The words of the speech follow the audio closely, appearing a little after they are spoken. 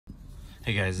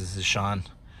Hey guys, this is Sean.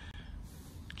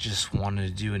 Just wanted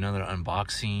to do another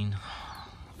unboxing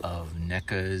of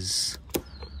Neca's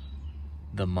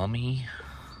The Mummy,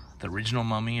 the original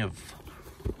Mummy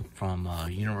from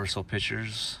Universal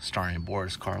Pictures, starring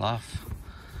Boris Karloff.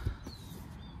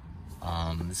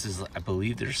 This is, I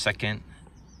believe, their second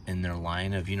in their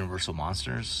line of Universal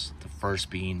monsters. The first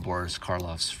being Boris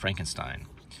Karloff's Frankenstein.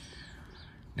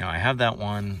 Now I have that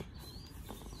one,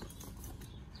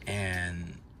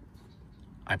 and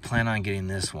I plan on getting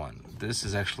this one. This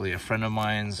is actually a friend of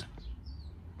mine's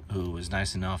who was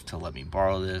nice enough to let me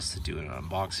borrow this to do an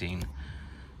unboxing.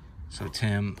 So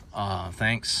Tim,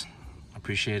 thanks,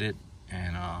 appreciate it,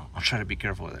 and I'll try to be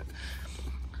careful with it.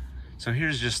 So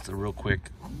here's just a real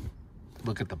quick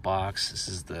look at the box. This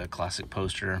is the classic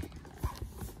poster,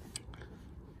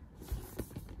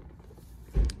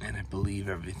 and I believe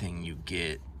everything you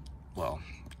get, well,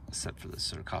 except for the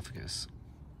sarcophagus,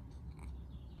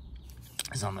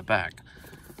 is on the back.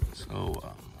 So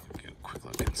get a quick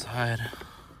look inside.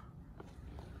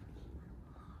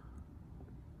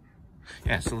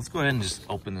 Yeah, so let's go ahead and just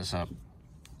open this up.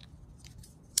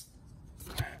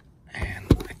 And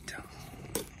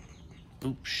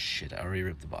oops, shit, I already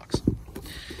ripped the box.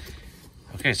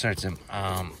 Okay, sorry Tim.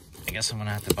 I guess I'm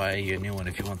gonna have to buy you a new one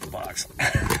if you want the box.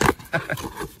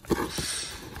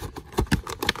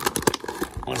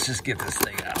 Let's just get this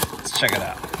thing out. Let's check it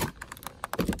out.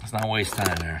 Let's not waste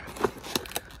time there.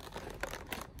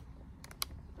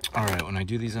 Alright, when I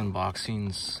do these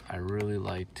unboxings, I really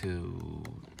like to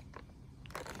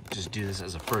just do this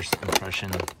as a first impression.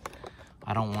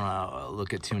 I don't want to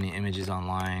look at too many images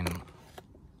online.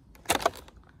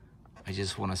 I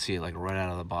just want to see it like right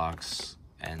out of the box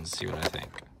and see what I think.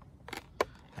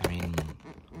 I mean,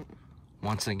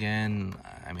 once again,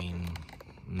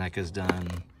 Neca's done,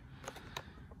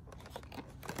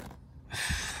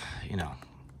 you know,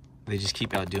 they just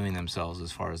keep outdoing themselves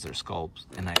as far as their sculpts.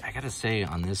 And I gotta say,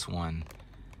 on this one,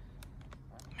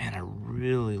 man, I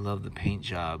really love the paint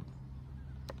job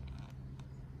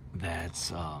that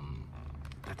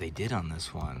they did on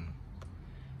this one.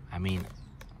 I mean,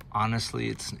 honestly,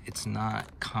 it's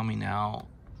not coming out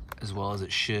as well as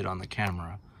it should on the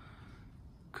camera,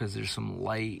 because there's some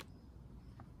light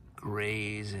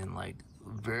grays and like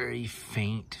very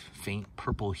faint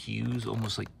purple hues,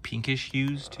 almost like pinkish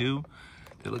hues too.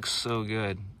 It looks so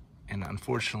good, and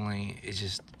unfortunately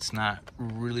it's not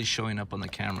really showing up on the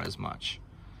camera as much.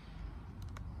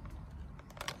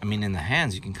 I mean, in the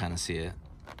hands you can kind of see it,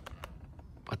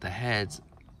 but the heads,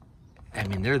 I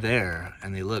mean, they're there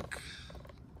and they look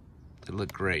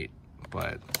great,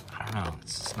 but I don't know,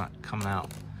 it's just not coming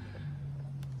out.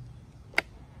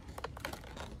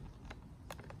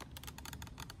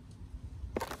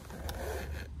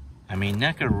 I mean,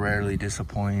 Neca rarely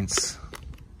disappoints.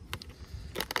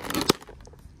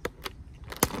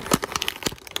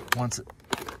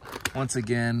 Once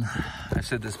again, I've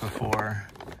said this before,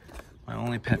 my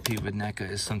only pet peeve with Neca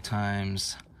is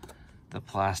sometimes the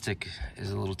plastic is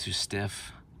a little too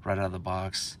stiff right out of the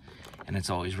box, and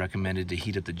it's always recommended to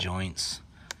heat up the joints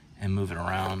and move it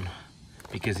around,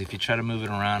 because if you try to move it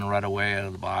around right away out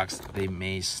of the box, they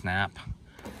may snap.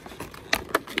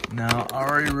 Now, I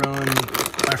already ruined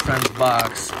my friend's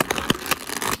box.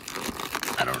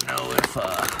 I don't know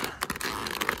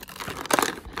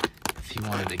if he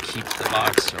wanted to keep the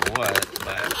box or what,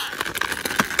 but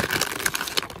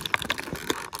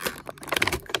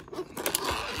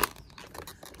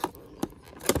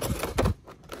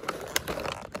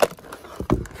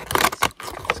let's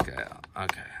get this guy out.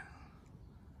 Okay.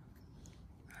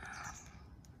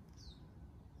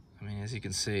 I mean, as you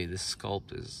can see, this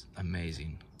sculpt is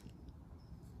amazing.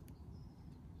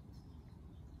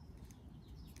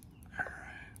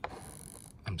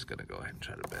 I'm just gonna go ahead and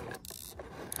try to bend it.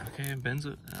 Okay, it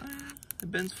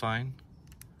bends fine.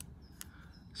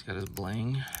 He's got his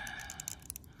bling.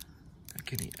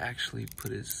 Can he actually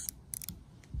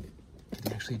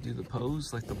do the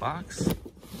pose like the box?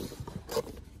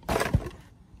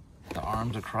 The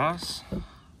arms across?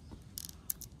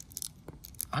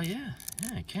 Oh yeah,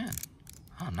 I can.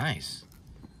 Oh, nice.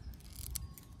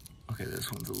 Okay,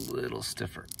 this one's a little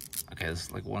stiffer. Okay, this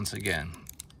is like, once again,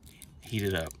 heat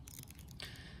it up.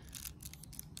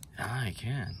 I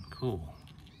can, cool.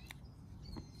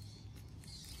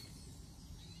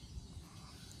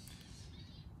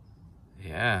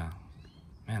 Yeah,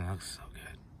 man, that looks so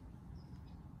good.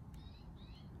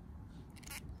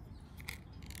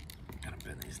 Gotta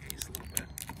bend these knees a little bit.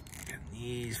 Your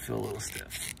knees feel a little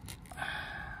stiff.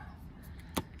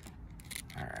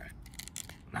 All right,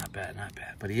 not bad,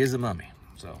 but he is a mummy,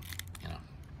 so, you know.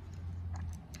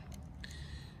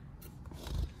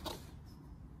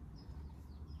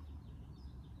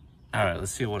 All right,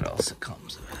 let's see what else it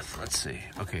comes with. Let's see.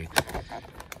 Okay.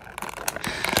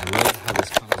 I love how this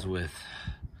comes with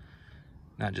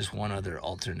not just one other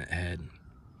alternate head,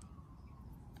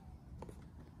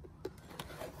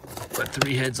 but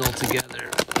 3 heads all together,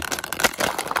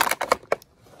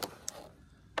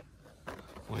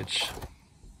 which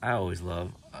I always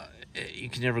love. You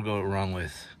can never go wrong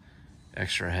with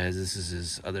extra heads. This is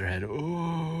his other head.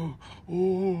 Oh,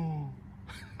 oh.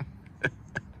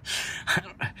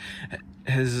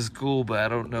 This is cool, but I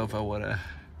don't know if I want to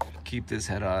keep this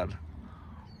head on.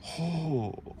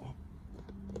 Oh.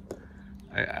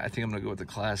 I think I'm going to go with the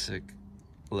classic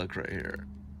look right here,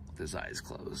 with his eyes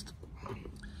closed.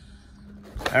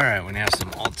 All right, we have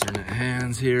some alternate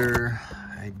hands here.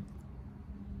 I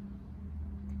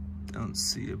don't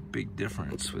see a big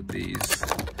difference with these.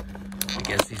 I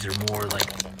guess these are more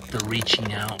like the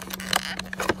reaching out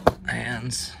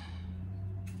hands.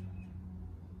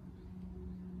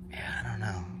 Yeah, I don't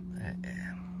know.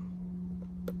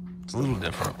 It's a little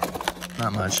different,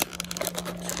 not much.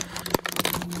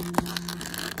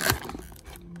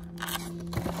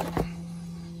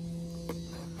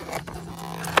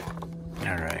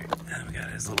 All right, and we got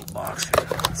his little box here.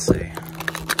 Let's see.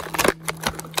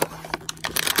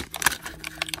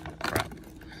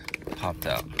 Popped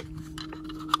out.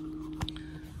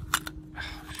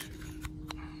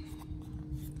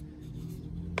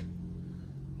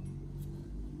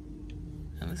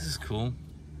 And this is cool.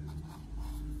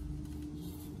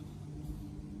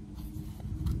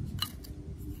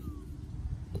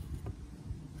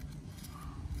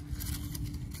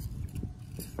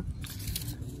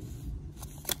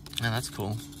 Yeah, that's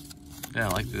cool. Yeah,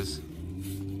 I like this.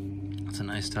 That's a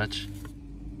nice touch.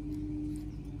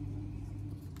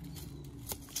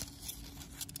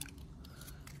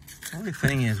 The only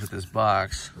thing is with this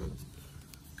box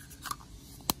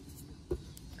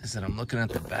is that I'm looking at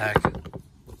the back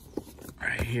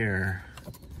right here,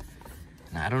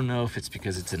 and I don't know if it's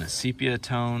because it's in a sepia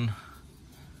tone,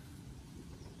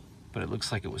 but it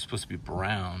looks like it was supposed to be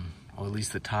brown, or at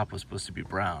least the top was supposed to be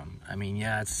brown. I mean,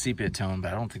 yeah, it's a sepia tone,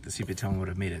 but I don't think the sepia tone would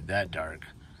have made it that dark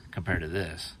compared to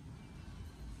this.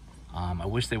 I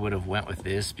wish they would have went with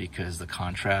this because the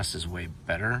contrast is way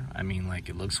better. I mean, like,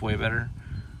 it looks way better.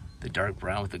 The dark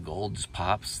brown with the gold just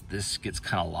pops. This gets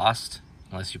kind of lost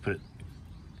unless you put it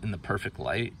in the perfect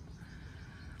light.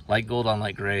 Light gold on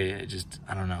light gray, it just,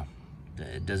 I don't know.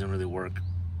 It doesn't really work.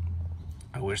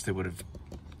 I wish they would have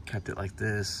kept it like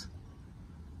this.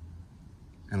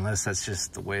 Unless that's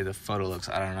just the way the photo looks,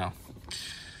 I don't know.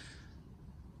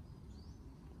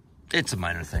 It's a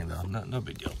minor thing though, no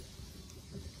big deal.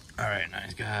 All right, now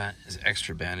he's got his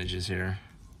extra bandages here.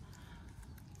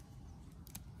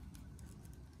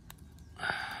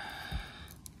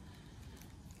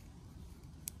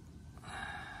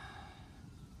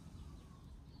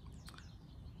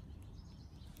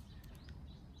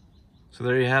 So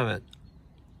there you have it.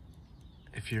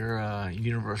 If you're a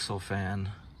Universal fan,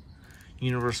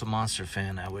 Universal Monster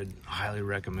fan, I would highly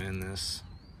recommend this.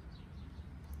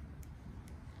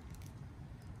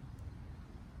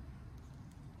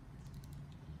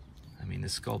 I mean, the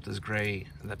sculpt is great.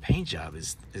 The paint job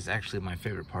is actually my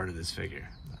favorite part of this figure.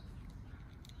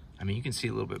 I mean, you can see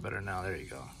a little bit better now. There you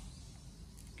go.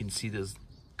 You can see those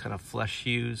kind of flesh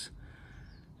hues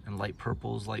and light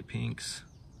purples, light pinks.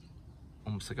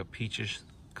 Almost like a peachish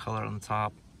color on the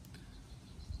top.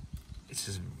 It's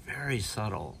just very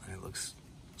subtle and it looks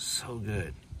so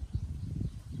good.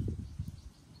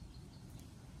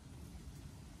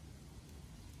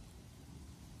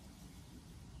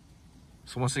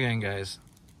 So once again, guys,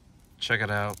 check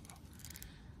it out.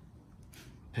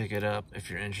 Pick it up if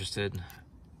you're interested,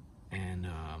 and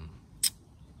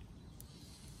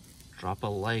drop a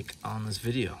like on this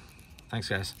video. Thanks,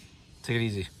 guys. Take it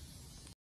easy.